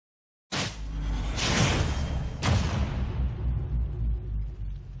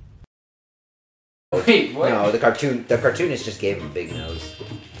Wait, what? No, the cartoonist just gave him a big nose.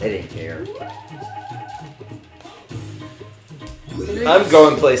 They didn't care. I'm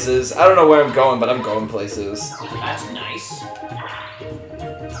going places. I don't know where I'm going, but I'm going places. That's nice.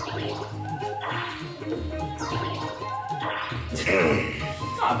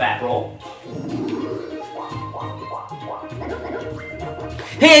 Not a bad roll.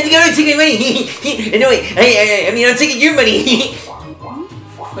 Hey, I'm taking money! No, wait, I mean, I'm taking your money!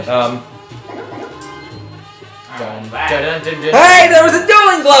 Hey, there was a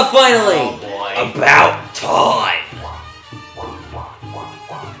dueling glove finally! Oh boy. About time!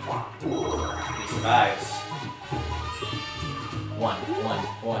 He survives. One.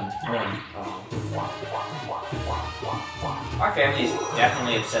 Our family is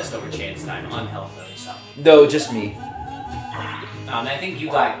definitely obsessed over chance time, unhealthily so. No, just me. I think you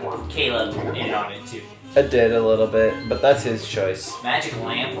got Caleb in on it too. I did a little bit, but that's his choice. Magic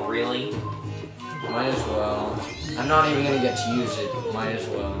lamp, really? Might as well. I'm not even gonna get to use it. Might as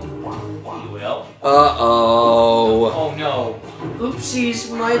well. You will? Uh-oh. Oh no. Oopsies,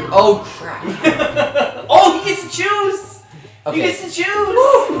 oh crap. Oh, he gets to choose! Okay. You get to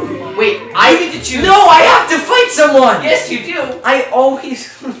choose! Wait, You I get to choose! No, I have to fight someone! Yes, you do! I always...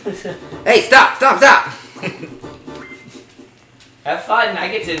 Hey, stop! Have fun, I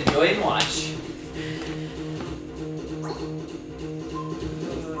get to enjoy and watch.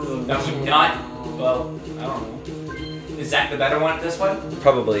 No, not... Well, I don't know. Is Zach the better one at this one?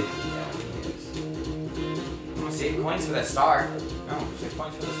 Probably. I'm gonna save coins for that star. No, save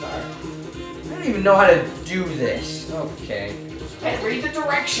coins for the star. I don't even know how to do this. Okay. Hey, read the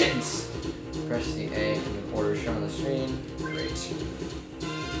directions! Press the A and the order shown on the screen. Great.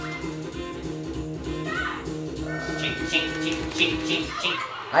 Chink, chink, chink, chink, chink, chink.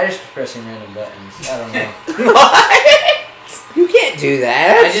 I just pressing random buttons. I don't know. What? You can't do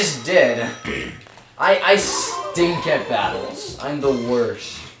that! I just did. I stink at battles. I'm the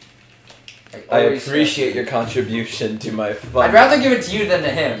worst. I appreciate your contribution to my fun. I'd rather give it to you than to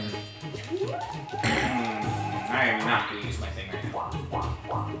him. I am not gonna use my thing right now.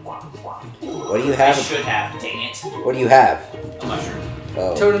 What do you I have? should have, dang it. What do you have? A mushroom.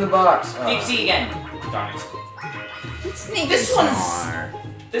 Oh. Toad in the box. Deep sea again. Darn it. Snake This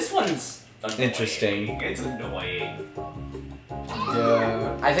one's annoying. Interesting. It's annoying.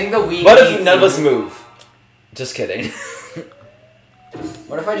 I think the Wii. What if none of us move? Just kidding.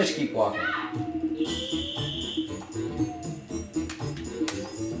 What if I just keep walking?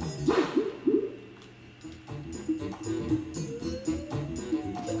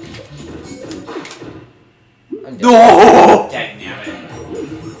 I'm dead. No! Dangnabbit.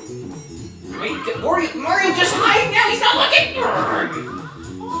 Wait, Mario just hide now, he's not looking!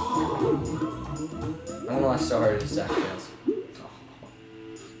 I don't know so hard as Zach feels.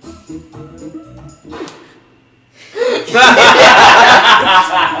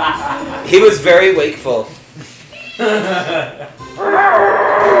 He was very wakeful.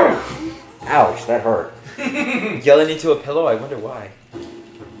 Ouch, that hurt. Yelling into a pillow? I wonder why.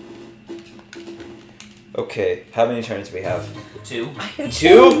 Okay, how many turns do we have? 2.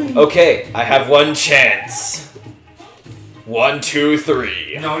 2? Okay, I have one chance. 1, 2,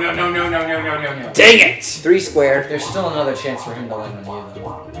 3. No. Dang it! 3 squared. There's still another chance for him to land on you,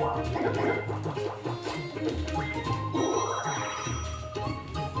 though.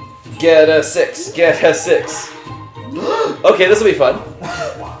 Get a 6. Get a 6. Okay, this will be fun.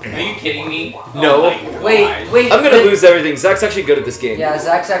 Are you kidding me? No. Oh my God. Wait. I'm gonna lose everything. Zach's actually good at this game. Yeah,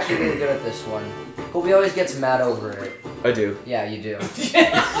 Zach's actually really good at this one. But he always gets mad over it. I do. Yeah, you do. He's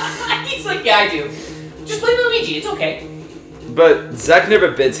like, yeah, I do. Just play Luigi, it's okay. But Zach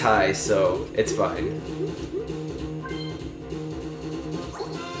never bids high, so it's fine.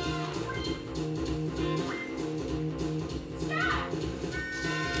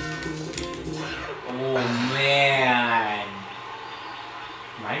 Oh man.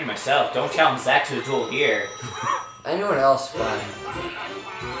 Reminding myself, don't challenge Zach to a duel here. Anyone else, fine.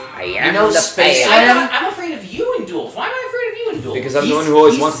 I am know the Space fan. I'm afraid of you in duels. Why am I afraid of you in duels? Because I'm the one who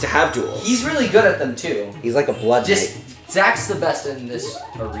always wants to have duels. He's really good at them, too. He's like a blood Just, knight. Zach's the best in this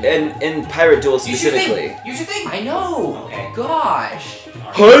arena. And in pirate duels Use your specifically. thing. Use your thing. I know! Okay. Gosh! Am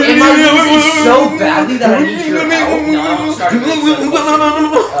I losing so badly that I need your help? No, I'm starting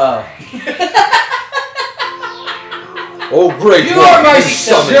Oh, great You one, are my you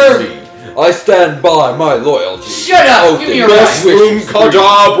summoned servant. me. I stand by my loyalty. Shut up! Oh, Give me your best right. room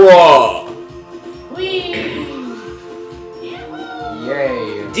Kadabra!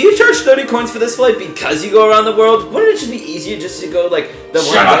 Yay. Do you charge 30 coins for this flight because you go around the world? Wouldn't it just be easier just to go like the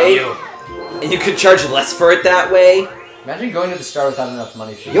Shut one up, way? you. And you could charge less for it that way? Imagine going to the star without enough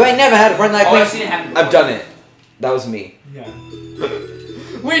money for You ain't never had a friend like Oh, I've me. seen it happen before. I've done it. That was me. Yeah.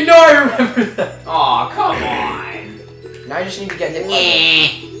 Wait, no, I remember that. Aw, come on. Now I just need to get hit by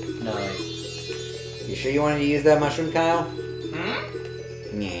Yeah. No, like, You sure you wanted to use that mushroom, Kyle?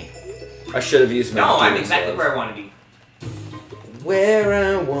 Hmm? Yeah. I should have used my No, I'm demon exactly glove. where I want to be. Where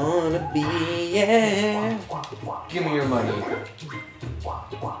I wanna be, yeah. give me your money.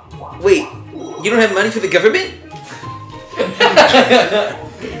 Wait, you don't have money for the government?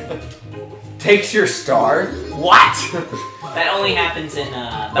 Takes your star? What? That only happens in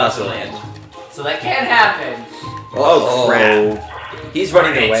Bowser Land. So that can't happen. Oh, crap. He's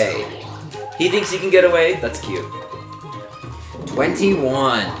running Darn it. away. He thinks he can get away? That's cute.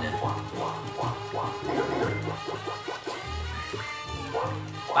 21.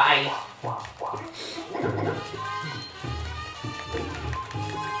 Bye.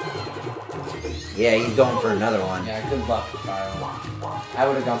 Yeah, he's going for another one. Yeah, good luck, Kyle. I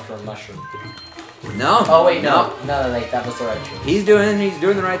would have gone for a mushroom. No. Oh wait, no, like that was the right choice. He's doing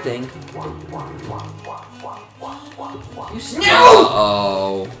the right thing. You steal.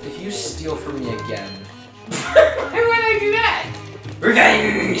 Uh-oh. If you steal from me again, Why would I do that?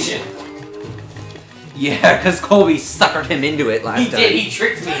 Revenge! Yeah, because Colby suckered him into it last He time. did, he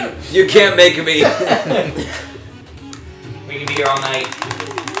tricked me. You can't make me. We can be here all night.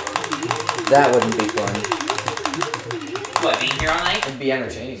 That wouldn't be fun. What, being here all night? it'd be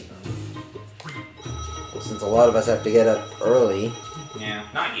entertaining. Well, since a lot of us have to get up early, Yeah,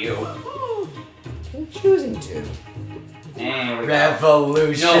 not you. I'm choosing to. There we go.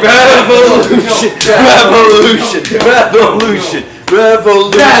 Revolution. No. Revolution! Revolution! Revolution!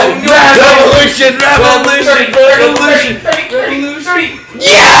 Revolution! Revolution! Revolution! Revolution! 30!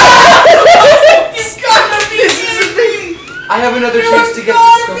 Yeah! He's got the piece! I have another chance to get the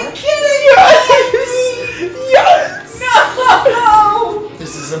star. Yes! No!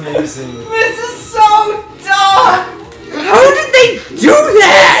 This is amazing. This is so dumb! How did they do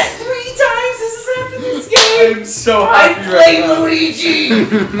that? 3 times this has happened in this game! I'm so I happy play right now.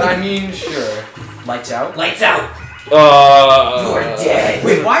 Luigi! I mean, sure. Lights out. Lights out! Uh, You're dead!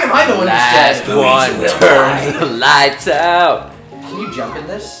 Wait, why am I the one who's Last dead? one will turns the lights out. Can you jump in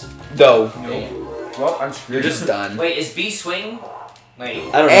this? No. Well, I'm screwed. You're just done. Wait, is B swing? Wait.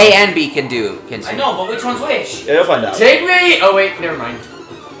 I don't know. A and B can I know, but which one's which? Yeah, you'll find out. Take me! Oh wait, never mind.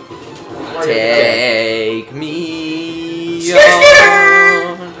 Take me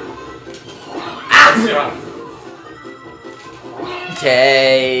Skr, on. Ah!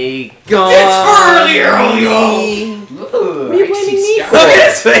 Take on. It's earlier, me. Ooh, What are you I blaming see me sky. for? Look at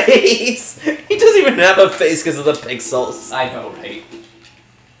his face! He doesn't even have a face because of the pixels. I know, right?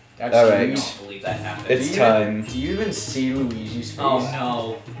 That's All I right. huge. don't believe that happened. It's Do you time. Even, do you even see Luigi's face? Oh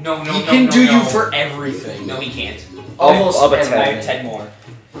no. No, no, He no, can no, do no. you for everything. No, he can't. Almost I'll bet I everything. have 10 more.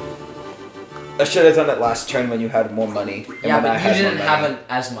 I should have done it last turn when you had more money. and Yeah, when I but had you didn't more have money.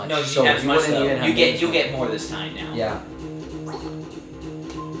 as much. No, you so didn't have as much wouldn't though. even have You'll get more this time now. Yeah.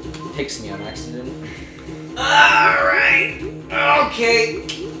 Takes me on accident. Alright. Okay.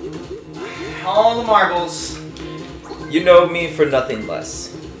 All the marbles. You know me for nothing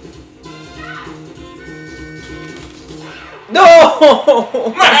less. No!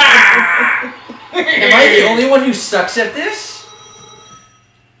 Am I the only one who sucks at this?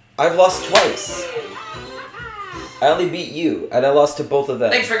 I've lost twice. I only beat you, and I lost to both of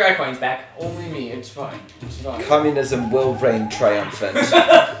them. Thanks for guard coins back. Only me. It's fine. It's fine. Communism will reign triumphant.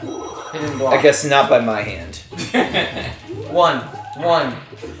 Hidden block. I guess not by my hand. One.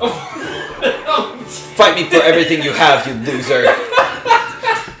 Fight me for everything you have, you loser.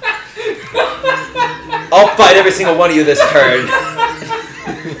 I'll fight every single one of you this turn.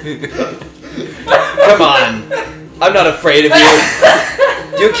 Come on. I'm not afraid of you.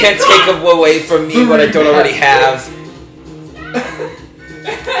 You can't take away from me what I don't already have.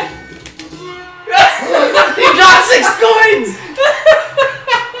 He got 6 coins!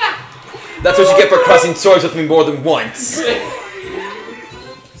 That's what you get for crossing swords with me more than once.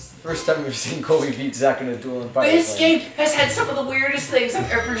 First time we've seen Colby beat Zach in a duel in Fire This Flame. game has had some of the weirdest things I've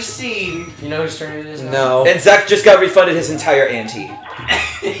ever seen. You know whose turn it is now? No. And Zach just got refunded his entire ante.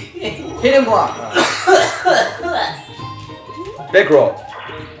 Hidden block. Big roll.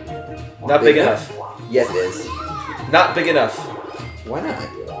 Not big enough. Yes, it is. Not big enough. Why not?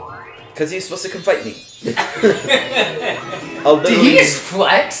 Because he's supposed to come fight me. I'll Did he literally... just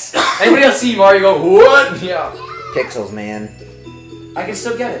flex? Anybody else see Mario go, what? Yeah. Pixels, man. I can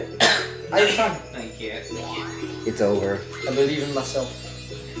still get it. I have time. I can't. It's over. I believe in myself.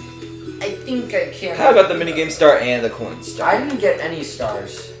 I think I can. Kyle got the minigame star and the coin star. I didn't get any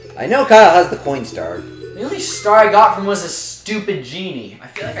stars. I know Kyle has the coin star. Yeah, The only star I got from was a stupid genie. I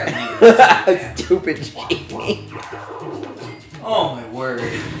feel like I leave. Stupid genie. Oh my word.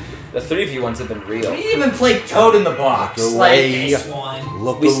 The 3v ones have been We real. didn't even play Toad in the Box. Look Like, away. Nice one.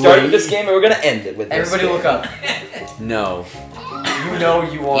 Look We started this game and we're gonna end it with this. everybody game. look up. No. You know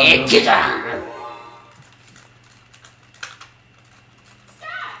you want to.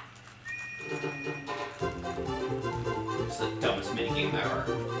 It's the dumbest minigame ever.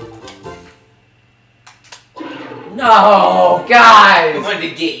 No, I guys. wanted to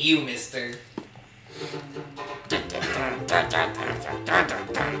get you, mister. Dang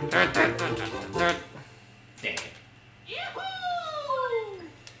it.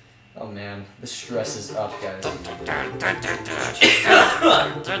 Oh man, the stress is up, guys.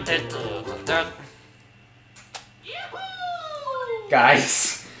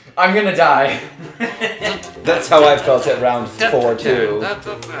 Guys, I'm gonna die. That's how I felt at round 4 too. Dang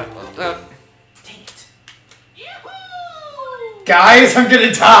it. Guys, I'm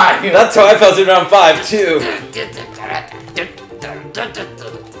gonna die. That's how I felt in round 5 too.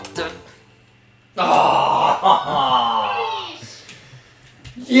 Oh.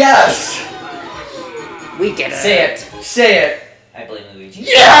 Yes. We did Say it. Say it. I blame Luigi.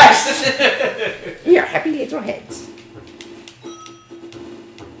 Yes. We are happy little heads.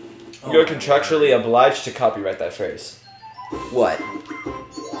 You're contractually obliged to copyright that phrase. What?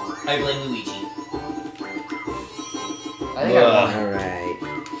 I blame Luigi. I think I won. Alright.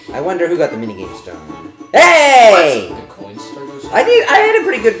 I wonder who got the minigame stone. Hey! The coin star goes. I had a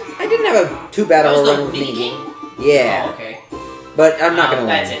pretty good. I didn't have a too bad of a That was run the with minigame? minigame. Yeah. Oh, okay. But I'm not gonna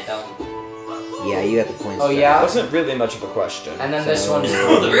That's win. it, though. Yeah, you got the coins. Oh, yeah? That wasn't really much of a question. And then this So- one is.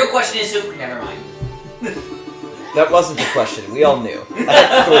 The real question is who? Never mind. That wasn't the question. We all knew. I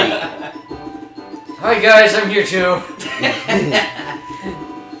had 3. Hi guys, I'm here too.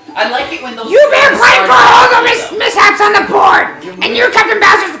 I like it when those. You've been friends playing for start all the talking about mishaps on the board, and you're Captain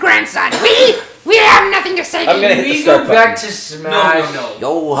Bowser's grandson. We have nothing to say to I'm gonna you. hit the We start go back button. to stuff. Smash. No.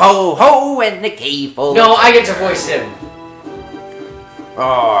 Yo ho ho and the cave full. No, I get to voice him.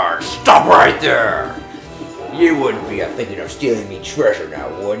 Stop right there. You wouldn't be thinking of stealing me treasure now,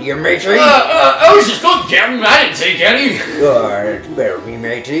 would you, matey? I was just looking, Captain. I didn't take any. It's better me,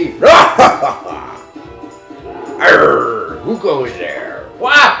 matey. Arr, who goes there?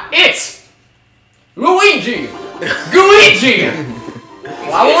 Wow, it's Luigi. Luigi.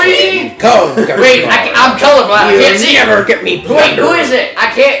 Luigi. Come, Wait, I'm colorblind. I can't see. never get me. Wait, who is it?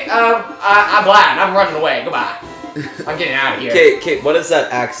 I can't. I'm blind. I'm running away. Goodbye. I'm getting out of here. Kate, what is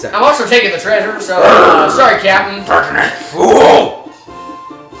that accent? I'm also taking the treasure. So sorry, Captain. Fool!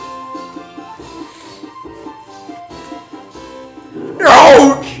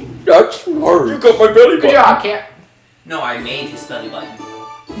 Ouch! That's smart. You got my belly Good job, Cap. No, I made his belly button.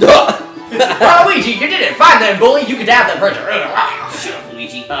 Luigi, you did it. Fine then, bully. You can have that treasure. Shut up,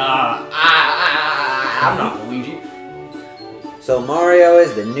 Luigi. I'm not Luigi. So Mario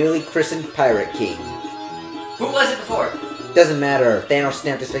is the newly christened Pirate King. Who was it before? Doesn't matter. Thanos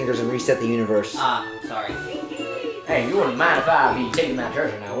snapped his fingers and reset the universe. Sorry. Hey, you wouldn't mind if I be taking that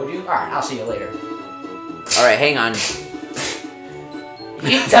treasure now, would you? Alright, I'll see you later. Alright, hang on.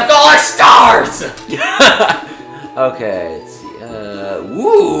 He took all our stars! Okay, let's see.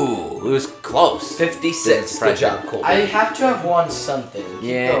 Woo! It was close. 56. Good job, Cole. I have to have won something. Keep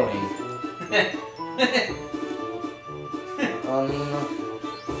Yeah. going.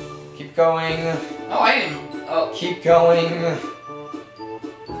 Keep going. Oh, I didn't. Oh. Keep going.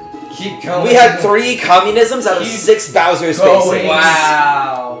 Keep going. We had 3 communisms out of Keep 6 Bowser's going. faces.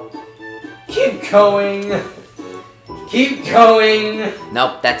 Wow. Keep going. Keep going.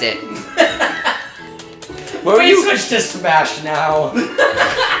 Nope, that's it. Where are We you? switch to Smash now.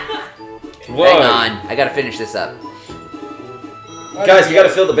 Whoa. Hang on. I gotta finish this up. Guys, we gotta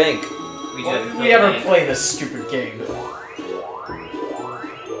fill the bank. We Why did did we ever play this stupid game?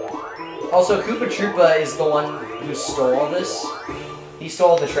 Also, Koopa Troopa is the one who stole all this. He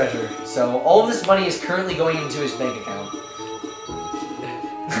stole the treasure, so all of this money is currently going into his bank account.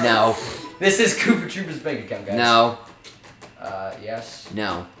 No. This is Koopa Troopa's bank account, guys. No. Yes.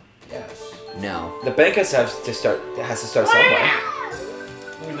 No. Yes. No. The bank has to start somewhere.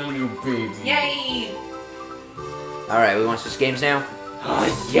 Little baby. Yay! Alright, we want to switch games now?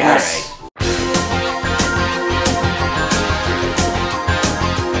 Yes!